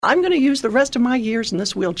I'm going to use the rest of my years in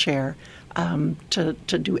this wheelchair to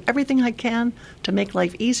do everything I can to make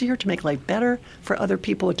life easier, to make life better for other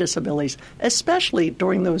people with disabilities, especially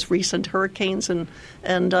during those recent hurricanes and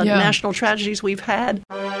national tragedies we've had.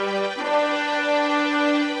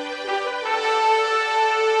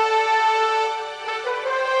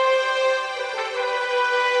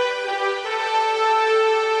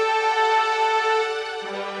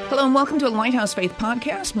 Hello and welcome to a Lighthouse Faith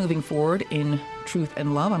podcast, moving forward in truth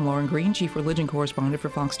and love. I'm Lauren Green, Chief Religion Correspondent for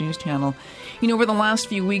Fox News Channel. You know, over the last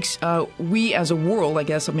few weeks, we as a world, I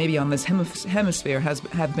guess, maybe on this hemisphere,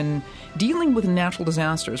 have been dealing with natural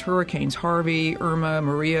disasters, hurricanes Harvey, Irma,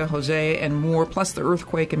 Maria, Jose, and more, plus the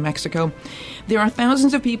earthquake in Mexico. There are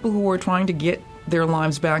thousands of people who are trying to get their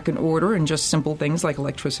lives back in order, and just simple things like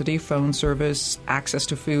electricity, phone service, access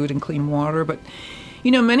to food and clean water. But you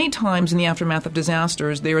know, many times in the aftermath of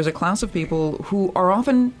disasters, there is a class of people who are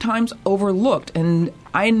oftentimes overlooked. And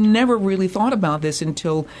I never really thought about this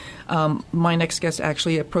until my next guest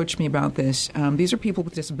actually approached me about this. These are people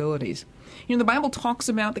with disabilities. You know, the Bible talks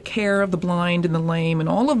about the care of the blind and the lame and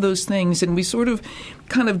all of those things, and we sort of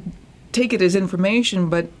kind of take it as information,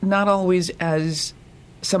 but not always as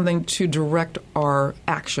something to direct our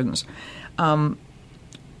actions.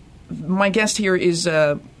 My guest here is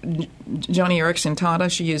Joni Eareckson Tada.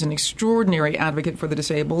 She is an extraordinary advocate for the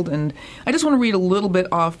disabled, and I just want to read a little bit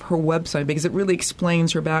off her website because it really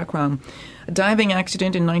explains her background. A diving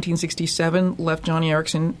accident in 1967 left Joni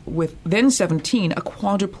Eareckson with, then 17, a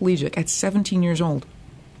quadriplegic at 17 years old,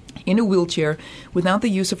 in a wheelchair without the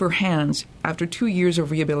use of her hands. After 2 years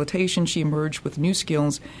of rehabilitation, she emerged with new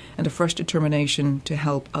skills and a fresh determination to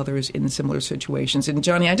help others in similar situations. And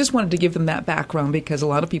Joni, I just wanted to give them that background because a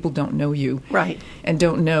lot of people don't know you, right, and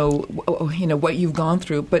don't know, you know, what you've gone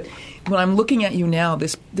through. But when I'm looking at you now,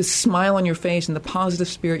 this smile on your face and the positive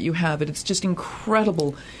spirit you have, it's just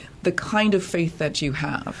incredible, the kind of faith that you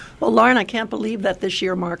have. Well, Lauren, I can't believe that this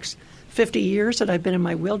year marks 50 years that I've been in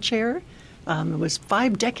my wheelchair. It was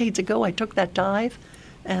 5 decades ago I took that dive,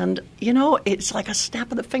 and, you know, it's like a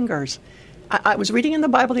snap of the fingers. I was reading in the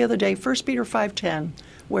Bible the other day, 1 Peter 5:10,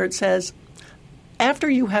 where it says, after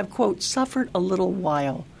you have, quote, suffered a little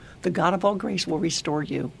while, the God of all grace will restore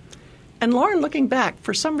you. And Lauren, looking back,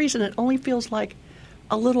 for some reason it only feels like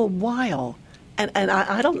a little while. And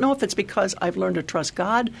I don't know if it's because I've learned to trust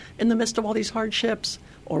God in the midst of all these hardships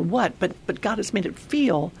or what, but God has made it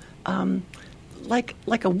feel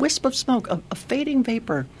like a wisp of smoke, a fading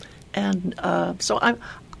vapor. And so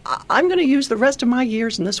I'm going to use the rest of my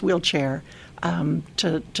years in this wheelchair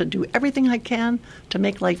to do everything I can to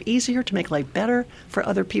make life easier, to make life better for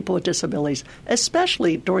other people with disabilities,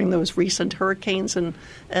 especially during those recent hurricanes and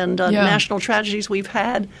national tragedies we've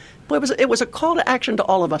had. Well, it was a call to action to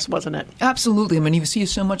all of us, wasn't it? Absolutely. I mean, you see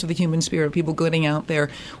so much of the human spirit, people getting out there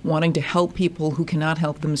wanting to help people who cannot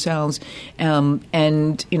help themselves,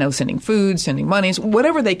 and, you know, sending food, sending money,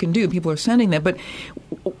 whatever they can do, people are sending that. But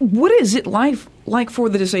what is it like for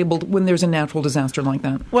the disabled when there's a natural disaster like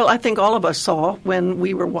that? Well, I think all of us saw when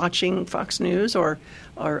we were watching Fox News or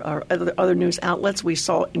other news outlets, we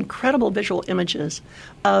saw incredible visual images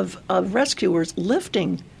of rescuers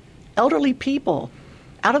lifting elderly people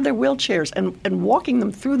out of their wheelchairs and walking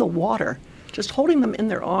them through the water, just holding them in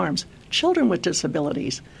their arms, children with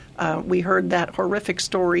disabilities. We heard that horrific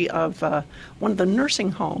story of one of the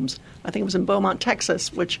nursing homes, I think it was in Beaumont,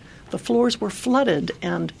 Texas, which the floors were flooded,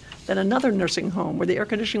 and then another nursing home where the air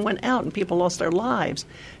conditioning went out and people lost their lives.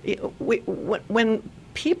 When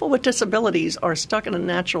people with disabilities are stuck in a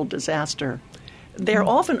natural disaster, they're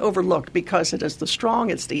often overlooked because it is the strong,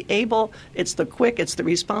 it's the able, it's the quick, it's the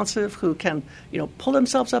responsive who can, you know, pull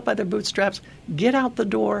themselves up by their bootstraps, get out the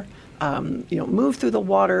door, move through the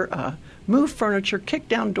water, move furniture, kick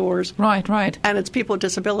down doors. Right. And it's people with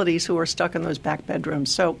disabilities who are stuck in those back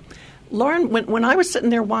bedrooms. So, Lauren, when I was sitting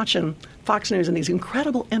there watching Fox News and these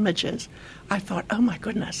incredible images, I thought, oh my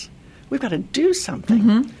goodness, we've got to do something.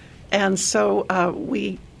 Mm-hmm. And so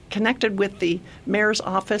we connected with the mayor's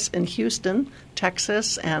office in Houston,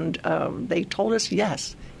 Texas, and they told us,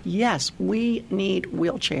 yes, we need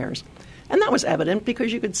wheelchairs. And that was evident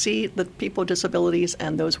because you could see the people with disabilities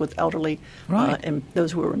and those with elderly, and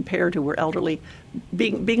those who were impaired, who were elderly,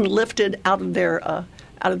 being lifted out of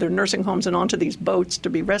their nursing homes and onto these boats to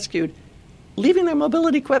be rescued, leaving their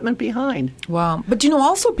mobility equipment behind. Wow. But, you know,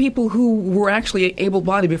 also people who were actually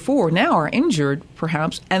able-bodied before now are injured,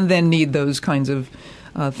 perhaps, and then need those kinds of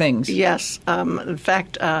things. Yes. In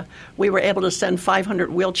fact, we were able to send 500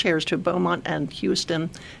 wheelchairs to Beaumont and Houston.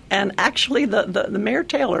 And actually, the Mayor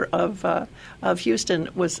Taylor of Houston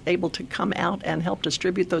was able to come out and help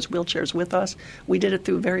distribute those wheelchairs with us. We did it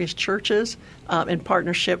through various churches in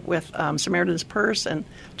partnership with Samaritan's Purse, and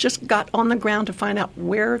just got on the ground to find out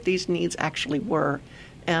where these needs actually were.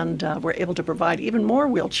 And we're able to provide even more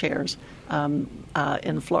wheelchairs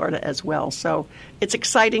in Florida as well. So it's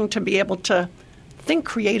exciting to be able to think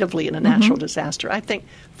creatively in a natural disaster. I think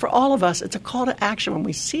for all of us, it's a call to action. When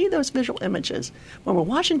we see those visual images, when we're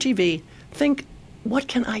watching TV, think, what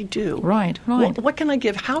can I do? Right. What can I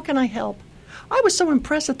give? How can I help? I was so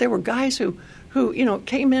impressed that there were guys who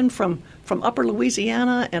came in from upper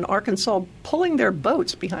Louisiana and Arkansas pulling their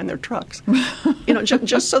boats behind their trucks,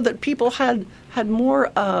 just so that people had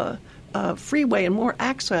more freeway and more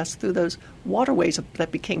access through those waterways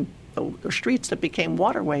that became or streets that became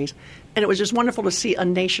waterways. And it was just wonderful to see a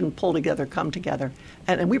nation come together.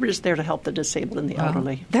 And we were just there to help the disabled and the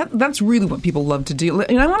elderly. That's really what people love to do.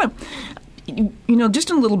 And I want to, just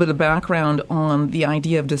a little bit of background on the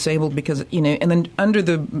idea of disabled, because, and then under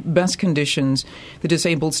the best conditions, the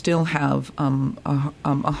disabled still have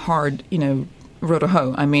a hard, road to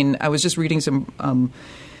hoe. I mean, I was just reading some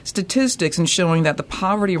statistics and showing that the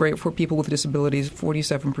poverty rate for people with disabilities is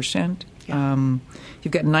 47%. Yeah.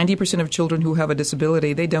 You've got 90% of children who have a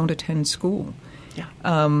disability. They don't attend school. Yeah.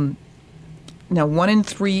 Now, 1 in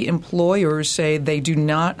 3 employers say they do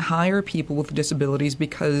not hire people with disabilities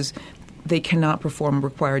because they cannot perform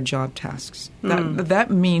required job tasks. That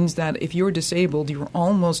means that if you're disabled, you're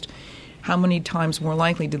almost how many times more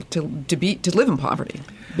likely to live in poverty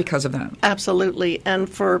because of that? Absolutely. And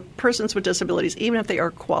for persons with disabilities, even if they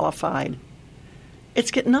are qualified,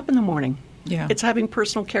 it's getting up in the morning. Yeah. It's having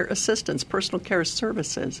personal care assistance, personal care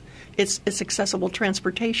services. It's accessible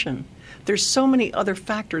transportation. There's so many other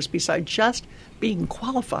factors besides just being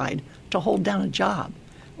qualified to hold down a job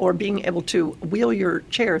or being able to wheel your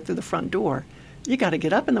chair through the front door. You got to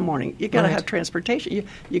get up in the morning. You got to have transportation.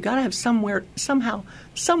 You got to have some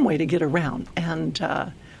way to get around. And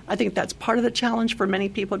I think that's part of the challenge for many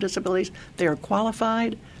people with disabilities. They are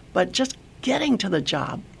qualified, but just getting to the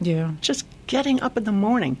job, just getting up in the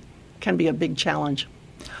morning can be a big challenge.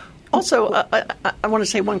 Also, I want to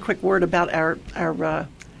say one quick word about our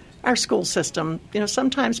school system.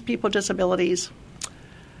 Sometimes people with disabilities,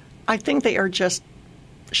 I think they are just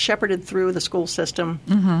shepherded through the school system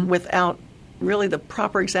without really the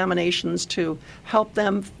proper examinations to help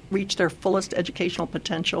them reach their fullest educational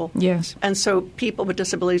potential. Yes. And so people with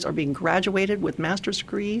disabilities are being graduated with master's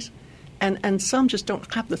degrees, and some just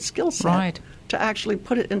don't have the skill set to actually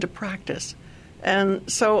put it into practice. And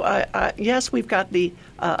so, yes, we've got the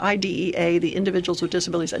IDEA, the Individuals with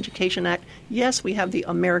Disabilities Education Act. Yes, we have the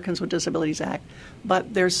Americans with Disabilities Act.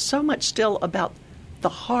 But there's so much still about the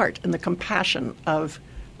heart and the compassion of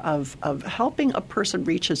helping a person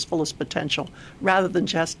reach his fullest potential, rather than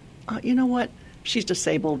just, you know what, she's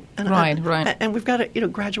disabled, and and we've got to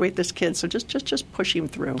graduate this kid, so just push him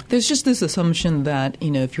through. There's just this assumption that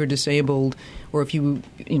if you're disabled, or if you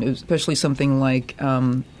especially something like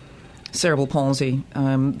cerebral palsy,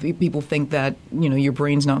 people think that your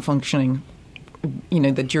brain's not functioning,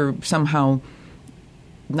 that you're somehow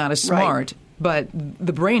not as smart. But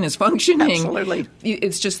the brain is functioning. Absolutely.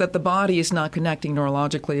 It's just that the body is not connecting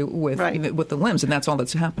neurologically with the limbs, and that's all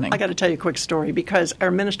that's happening. I got to tell you a quick story, because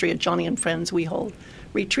our ministry at Joni and Friends, we hold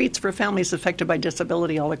retreats for families affected by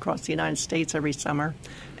disability all across the United States every summer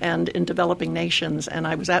and in developing nations. And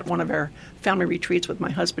I was at one of our family retreats with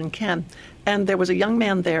my husband, Ken, and there was a young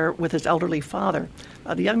man there with his elderly father.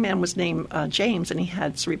 The young man was named James, and he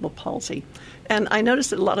had cerebral palsy. And I noticed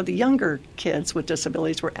that a lot of the younger kids with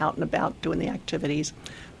disabilities were out and about doing the activities.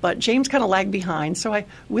 But James kind of lagged behind, so I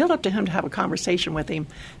wheeled up to him to have a conversation with him.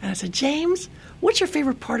 And I said, James, what's your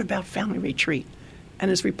favorite part about family retreat? And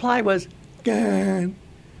his reply was, Gah.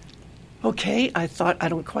 Okay, I thought I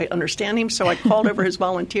don't quite understand him, so I called over his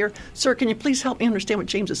volunteer. Sir, can you please help me understand what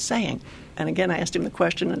James is saying? And again, I asked him the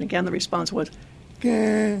question, and again the response was,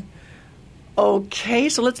 Gah. Okay,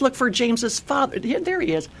 so let's look for James's father. There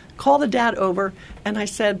he is. Call the dad over, and I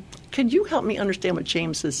said, could you help me understand what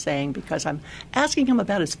James is saying? Because I'm asking him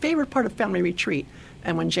about his favorite part of family retreat.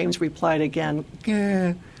 And when James replied again,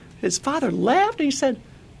 Gah, his father laughed, and he said,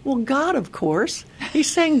 well, God, of course.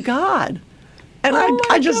 He's saying God. And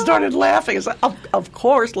I just started laughing. It's like, of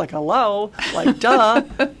course, like hello, like duh.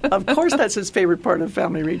 Of course that's his favorite part of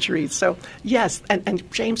family retreats. So, yes,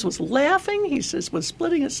 and James was laughing. He was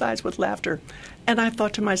splitting his sides with laughter. And I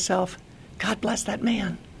thought to myself, God bless that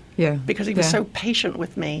man. Yeah. Because he was so patient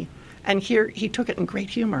with me. And here he took it in great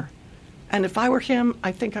humor. And if I were him,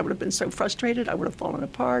 I think I would have been so frustrated. I would have fallen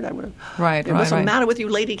apart. I would have. Right. What's the matter with you,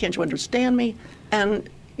 lady? Can't you understand me? And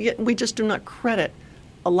yet we just do not credit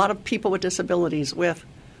a lot of people with disabilities with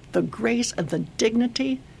the grace and the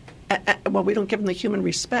dignity. Well, we don't give them the human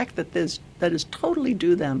respect that is totally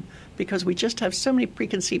due them, because we just have so many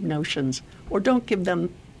preconceived notions, or don't give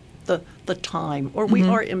them the time, or we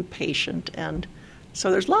are impatient. And so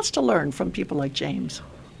there's lots to learn from people like James.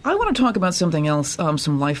 I want to talk about something else,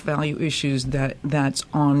 some life value issues that's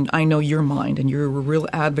on, I know, your mind, and you're a real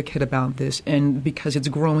advocate about this, and because it's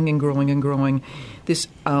growing and growing and growing, this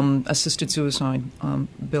assisted suicide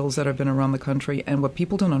bills that have been around the country. And what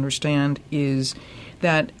people don't understand is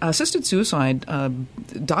that assisted suicide,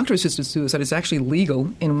 doctor-assisted suicide, is actually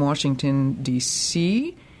legal in Washington,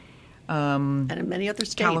 D.C., and in many other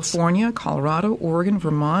states. California, Colorado, Oregon,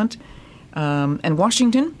 Vermont, and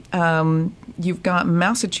Washington. You've got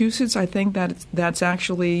Massachusetts, I think, that's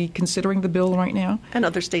actually considering the bill right now. And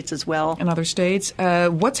other states as well. And other states.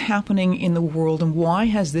 What's happening in the world, and why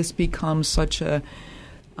has this become such a...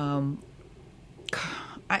 I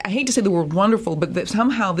hate to say the word wonderful, but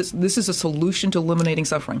somehow this is a solution to eliminating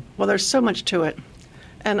suffering. Well, there's so much to it.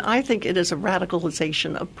 And I think it is a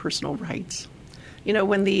radicalization of personal rights. You know,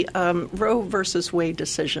 when the Roe versus Wade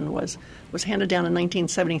decision was handed down in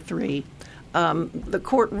 1973, the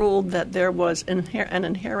court ruled that there was an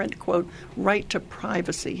inherent, quote, right to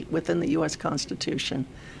privacy within the U.S. Constitution.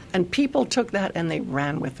 And people took that and they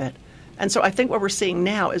ran with it. And so I think what we're seeing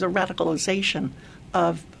now is a radicalization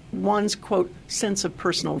of one's, quote, sense of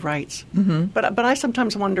personal rights. Mm-hmm. But I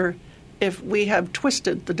sometimes wonder if we have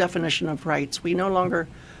twisted the definition of rights. We no longer...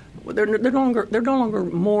 They're no longer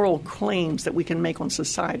moral claims that we can make on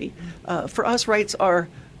society. For us, rights are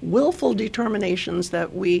willful determinations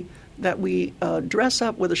that we dress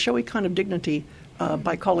up with a showy kind of dignity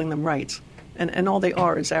by calling them rights, and all they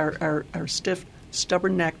are is our stiff,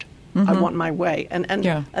 stubborn-necked, I want my way, and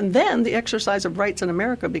then the exercise of rights in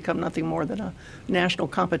America become nothing more than a national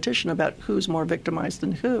competition about who's more victimized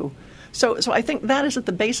than who. So I think that is at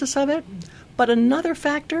the basis of it. But another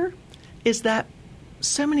factor is that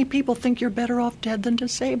so many people think you're better off dead than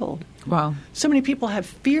disabled. Wow. So many people have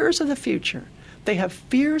fears of the future. They have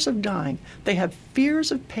fears of dying. They have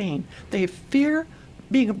fears of pain. They have fear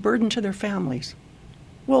being a burden to their families.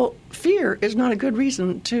 Well, fear is not a good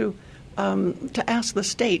reason to ask the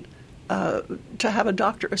state to have a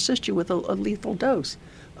doctor assist you with a lethal dose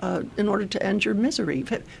in order to end your misery.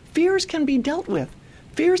 Fears can be dealt with.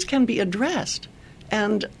 Fears can be addressed.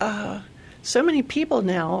 And so many people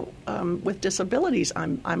now with disabilities,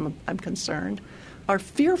 I'm concerned, are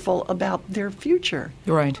fearful about their future.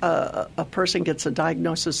 Right. A person gets a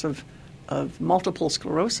diagnosis of multiple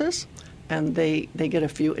sclerosis, and they get a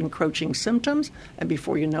few encroaching symptoms, and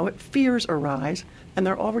before you know it, fears arise, and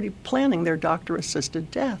they're already planning their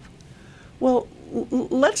doctor-assisted death. Well,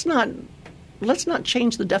 let's not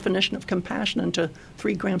change the definition of compassion into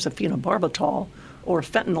 3 grams of phenobarbital or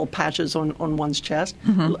fentanyl patches on one's chest.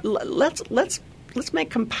 Mm-hmm. Let's make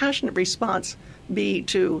compassionate response be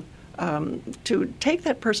to take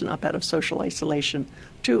that person up out of social isolation,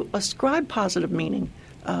 to ascribe positive meaning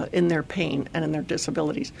in their pain and in their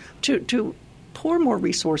disabilities, to pour more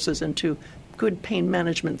resources into good pain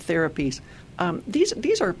management therapies.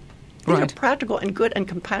 These are practical and good and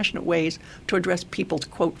compassionate ways to address people's,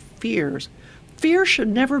 quote, fears. Fear should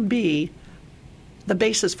never be the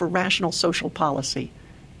basis for rational social policy.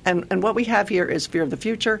 And what we have here is fear of the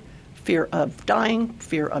future, fear of dying,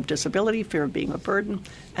 fear of disability, fear of being a burden,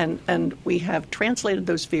 and we have translated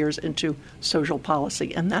those fears into social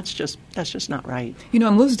policy, and that's just not right. You know,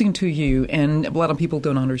 I'm listening to you, and a lot of people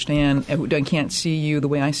don't understand, and can't see you the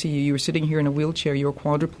way I see you. You're sitting here in a wheelchair, you're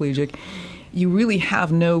quadriplegic. You really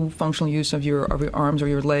have no functional use of your arms or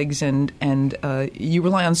your legs, and you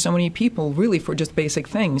rely on so many people really for just basic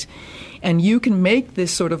things. And you can make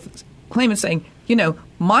this sort of claim and saying, you know,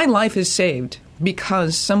 my life is saved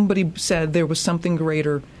because somebody said there was something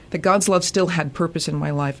greater, that God's love still had purpose in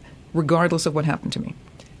my life, regardless of what happened to me.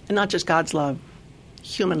 And not just God's love,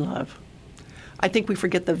 human love. I think we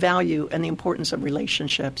forget the value and the importance of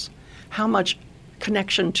relationships, how much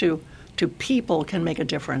connection to people can make a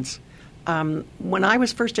difference. When I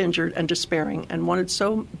was first injured and despairing and wanted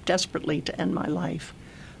so desperately to end my life,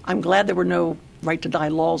 I'm glad there were no right-to-die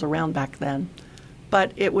laws around back then.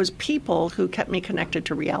 But it was people who kept me connected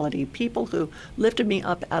to reality, people who lifted me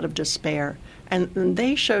up out of despair. And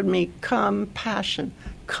they showed me compassion.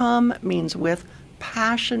 Come means with,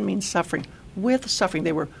 passion means suffering. With suffering.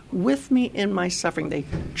 They were with me in my suffering. They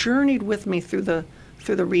journeyed with me through the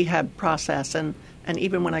rehab process. And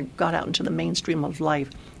even when I got out into the mainstream of life,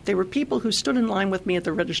 They were people who stood in line with me at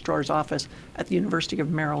the registrar's office at the University of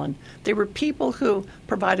Maryland. They were people who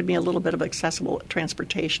provided me a little bit of accessible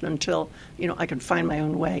transportation until, I could find my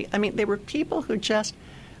own way. I mean, they were people who just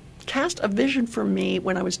cast a vision for me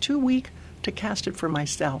when I was too weak to cast it for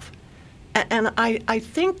myself. And I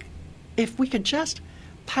think if we could just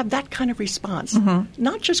have that kind of response,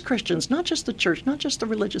 not just Christians, not just the church, not just the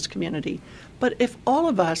religious community, but if all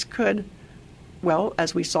of us could, well,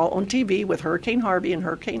 as we saw on TV with Hurricane Harvey and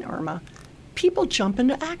Hurricane Irma, people jump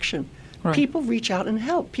into action. Right. People reach out and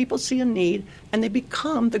help. People see a need, and they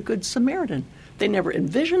become the Good Samaritan. They never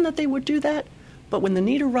envisioned that they would do that, but when the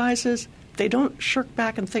need arises, they don't shirk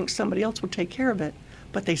back and think somebody else will take care of it,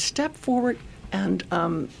 but they step forward and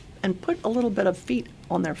put a little bit of feet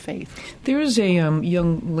on their faith. There is a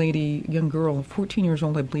young girl, 14 years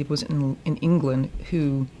old, I believe, was in England,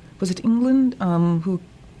 who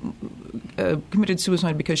committed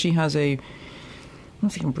suicide because she has a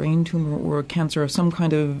brain tumor or a cancer of some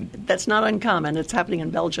kind of... That's not uncommon. It's happening in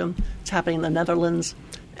Belgium. It's happening in the Netherlands.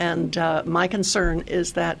 And my concern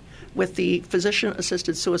is that with the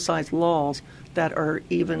physician-assisted suicide laws that are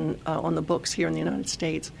even on the books here in the United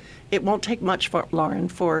States, it won't take much, Lauren,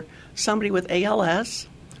 for somebody with ALS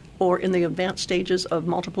or in the advanced stages of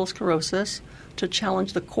multiple sclerosis to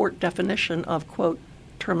challenge the court definition of, quote,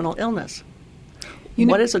 terminal illness.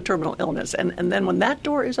 What is a terminal illness? And then when that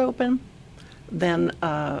door is open, then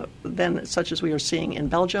such as we are seeing in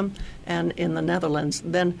Belgium and in the Netherlands,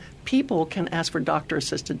 then people can ask for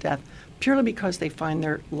doctor-assisted death purely because they find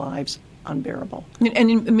their lives unbearable.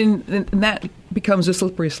 And that becomes a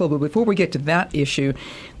slippery slope. But before we get to that issue,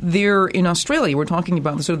 there in Australia, we're talking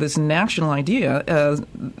about sort of this national idea.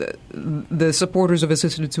 The supporters of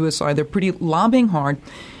assisted suicide, they're pretty lobbying hard.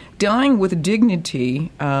 Dying with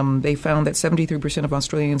dignity, they found that 73% of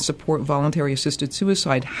Australians support voluntary assisted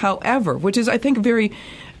suicide. However, which is, I think,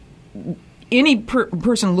 any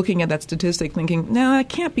person looking at that statistic thinking, no, that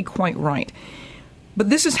can't be quite right. But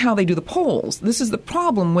this is how they do the polls. This is the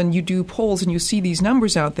problem when you do polls and you see these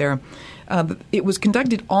numbers out there. It was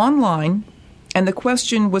conducted online, and the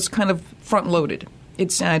question was kind of front-loaded.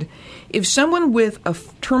 It said, if someone with a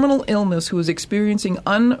terminal illness who is experiencing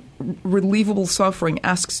unrelievable suffering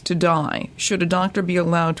asks to die, should a doctor be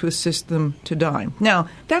allowed to assist them to die? Now,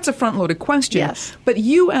 that's a front-loaded question. Yes. But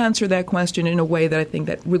you answer that question in a way that I think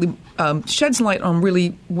that really sheds light on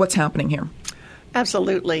really what's happening here.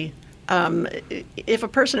 Absolutely. If a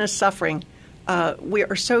person is suffering, we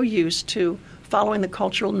are so used to following the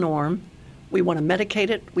cultural norm. We want to medicate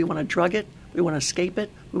it. We want to drug it. We want to escape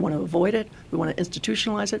it. We want to avoid it. We want to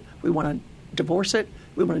institutionalize it. We want to divorce it.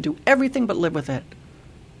 We want to do everything but live with it.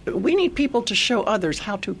 We need people to show others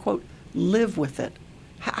how to, quote, live with it,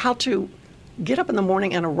 how to get up in the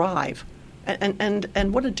morning and arrive,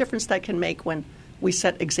 and what a difference that can make when we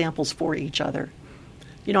set examples for each other.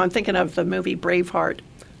 I'm thinking of the movie Braveheart.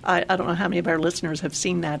 I don't know how many of our listeners have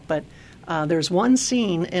seen that, but there's one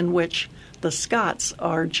scene in which the Scots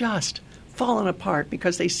are just fallen apart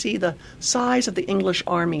because they see the size of the English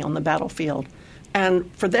army on the battlefield. And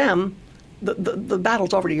for them, the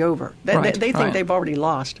battle's already over. They think they've already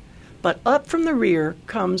lost. But up from the rear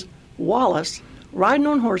comes Wallace riding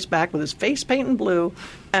on horseback with his face painted blue,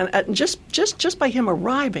 and just by him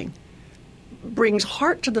arriving brings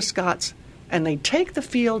heart to the Scots, and they take the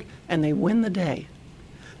field and they win the day.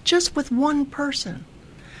 Just with one person.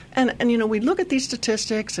 And we look at these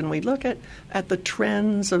statistics and we look at the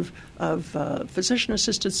trends of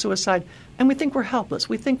physician-assisted suicide, and we think we're helpless.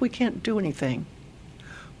 We think we can't do anything.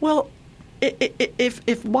 Well,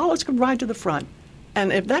 if Wallace could ride to the front,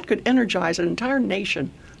 and if that could energize an entire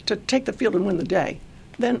nation to take the field and win the day,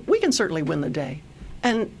 then we can certainly win the day.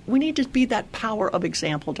 And we need to be that power of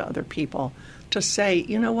example to other people to say,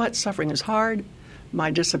 you know what, suffering is hard,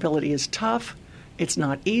 my disability is tough, it's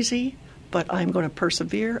not easy, but I'm going to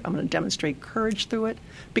persevere. I'm going to demonstrate courage through it,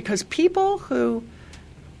 because people who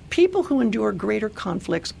endure greater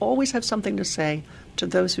conflicts always have something to say to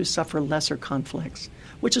those who suffer lesser conflicts,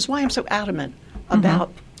 which is why I'm so adamant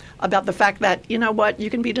about the fact that, you know what, you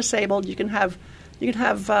can be disabled, you can have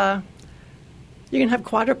quadriplegia,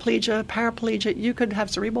 paraplegia, you could have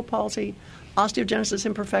cerebral palsy, osteogenesis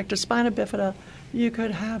imperfecta, spina bifida, you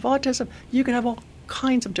could have autism, you can have all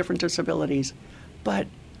kinds of different disabilities, but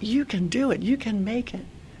you can do it. You can make it.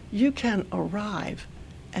 You can arrive.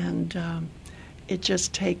 And it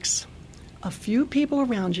just takes a few people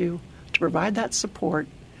around you to provide that support,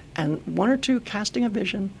 and one or two casting a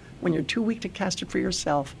vision when you're too weak to cast it for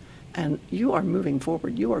yourself, and you are moving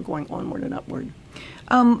forward. You are going onward and upward.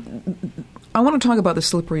 I want to talk about the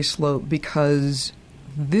slippery slope, because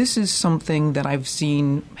this is something that I've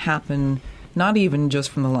seen happen not even just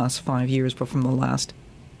from the last 5 years, but from the last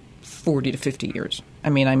 40 to 50 years. I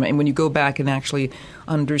mean, when you go back and actually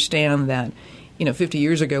understand that, 50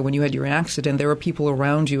 years ago when you had your accident, there were people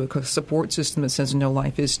around you, a support system that says no,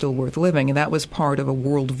 life is still worth living. And that was part of a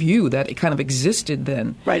worldview that it kind of existed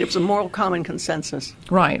then. Right. It was a moral common consensus.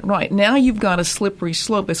 Right. Now you've got a slippery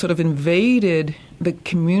slope that sort of invaded the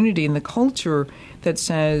community and the culture that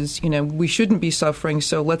says, we shouldn't be suffering,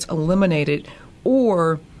 so let's eliminate it.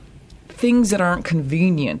 Or things that aren't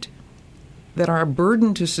convenient, that are a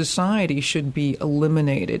burden to society, should be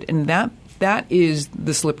eliminated. And that is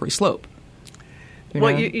the slippery slope.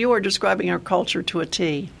 Well, you are describing our culture to a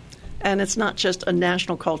T. And it's not just a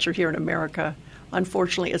national culture here in America.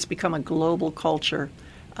 Unfortunately, it's become a global culture.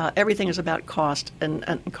 Everything is about cost and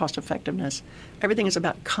cost effectiveness. Everything is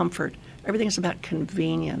about comfort. Everything is about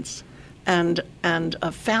convenience. And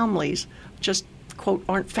families just, quote,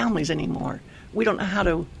 aren't families anymore. We don't know how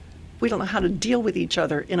to deal with each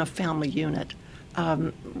other in a family unit.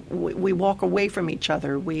 We walk away from each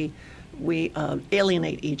other. We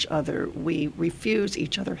alienate each other. We refuse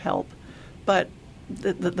each other help. But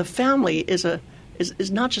the family is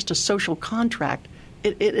not just a social contract.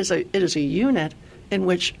 It is a unit in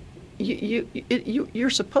which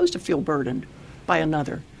you're supposed to feel burdened by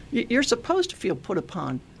another. You're supposed to feel put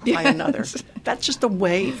upon by another. That's just the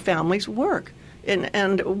way families work.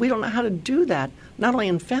 And we don't know how to do that, not only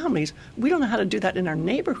in families, we don't know how to do that in our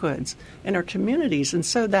neighborhoods, in our communities. And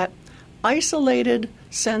so that isolated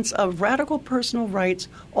sense of radical personal rights,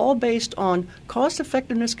 all based on cost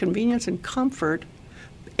effectiveness, convenience, and comfort,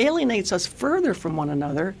 alienates us further from one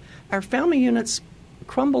another. Our family units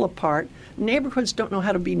crumble apart. Neighborhoods don't know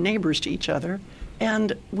how to be neighbors to each other.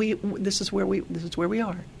 And this is where we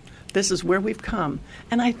are. This is where we've come.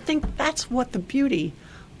 And I think that's what the beauty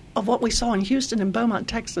of what we saw in Houston and Beaumont,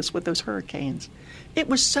 Texas, with those hurricanes. It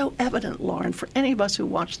was so evident, Lauren, for any of us who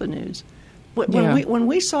watch the news. When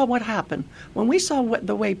we saw what happened, when we saw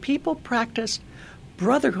the way people practiced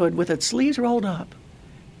brotherhood with its sleeves rolled up,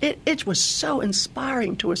 it was so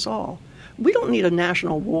inspiring to us all. We don't need a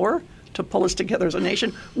national war to pull us together as a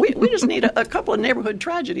nation. We just need a couple of neighborhood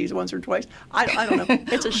tragedies once or twice. I don't know.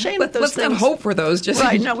 It's a shame that those let's things. Let's not hope for those.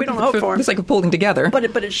 Right? No, we don't hope for them. It's like a pulling together. But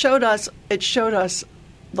it showed us. It showed us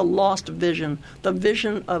the lost vision, the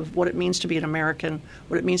vision of what it means to be an American,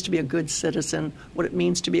 what it means to be a good citizen, what it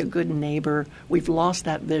means to be a good neighbor. We've lost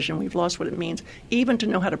that vision. We've lost what it means even to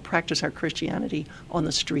know how to practice our Christianity on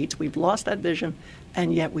the streets. We've lost that vision,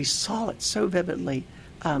 and yet we saw it so vividly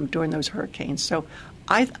during those hurricanes. So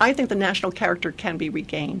I think the national character can be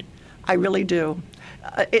regained. I really do.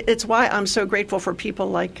 It's why I'm so grateful for people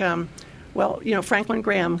like, Franklin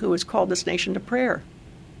Graham, who has called this nation to prayer.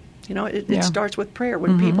 It starts with prayer.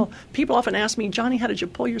 When people often ask me, Joni, how did you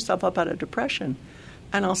pull yourself up out of depression?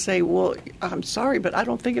 And I'll say, well, I'm sorry, but I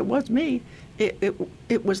don't think it was me.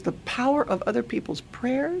 It was the power of other people's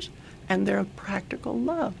prayers and their practical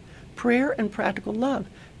love. Prayer and practical love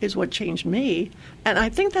is what changed me. And I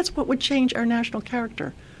think that's what would change our national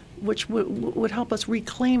character, which would help us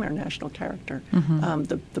reclaim our national character.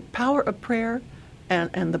 The power of prayer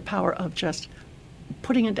and the power of just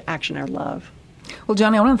putting into action our love. Well,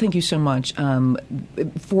 Joni, I want to thank you so much.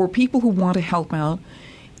 For people who want to help out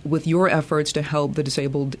with your efforts to help the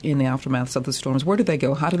disabled in the aftermath of the storms, where do they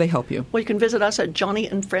go? How do they help you? Well, you can visit us at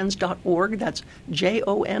joniandfriends.org. That's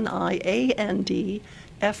JONIANDFRIENDS,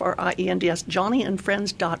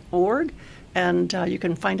 joniandfriends.org. And you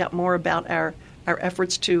can find out more about our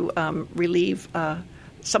efforts to relieve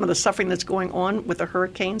some of the suffering that's going on with the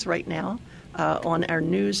hurricanes right now on our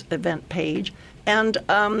news event page. And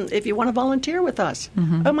if you want to volunteer with us,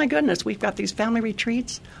 oh my goodness, we've got these family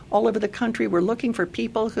retreats all over the country. We're looking for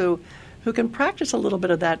people who can practice a little bit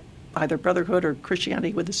of that, either brotherhood or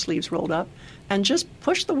Christianity with the sleeves rolled up, and just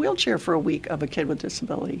push the wheelchair for a week of a kid with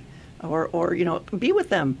disability, or be with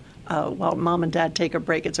them while mom and dad take a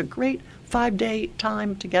break. It's a great 5-day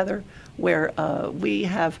time together where we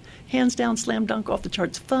have hands down, slam dunk, off the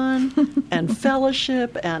charts fun and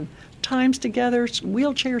fellowship and times together,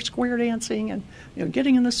 wheelchair square dancing, and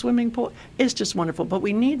getting in the swimming pool. It's just wonderful. But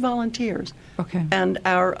we need volunteers. Okay. And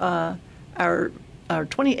our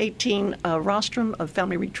 2018 rostrum of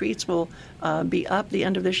family retreats will be up the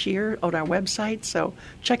end of this year on our website. So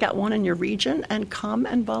check out one in your region and come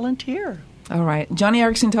and volunteer. All right. Joni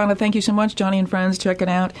Eareckson Tada, thank you so much. Joni and Friends, check it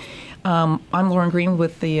out. I'm Lauren Green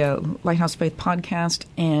with the Lighthouse Faith Podcast,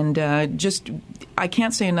 and I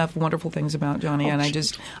can't say enough wonderful things about Joni, and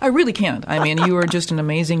I really can't. I mean, you are just an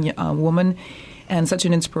amazing woman and such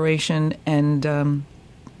an inspiration, and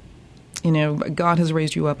God has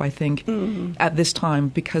raised you up, I think, at this time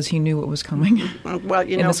because he knew what was coming well,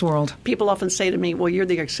 in this world. People often say to me, well, you're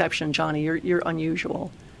the exception, Joni. You're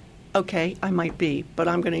unusual. Okay, I might be, but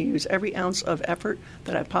I'm going to use every ounce of effort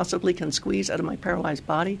that I possibly can squeeze out of my paralyzed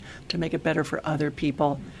body to make it better for other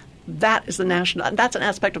people. That's an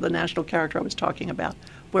aspect of the national character I was talking about,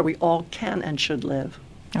 where we all can and should live.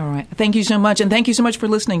 All right. Thank you so much. And thank you so much for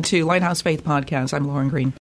listening to Lighthouse Faith Podcast. I'm Lauren Green.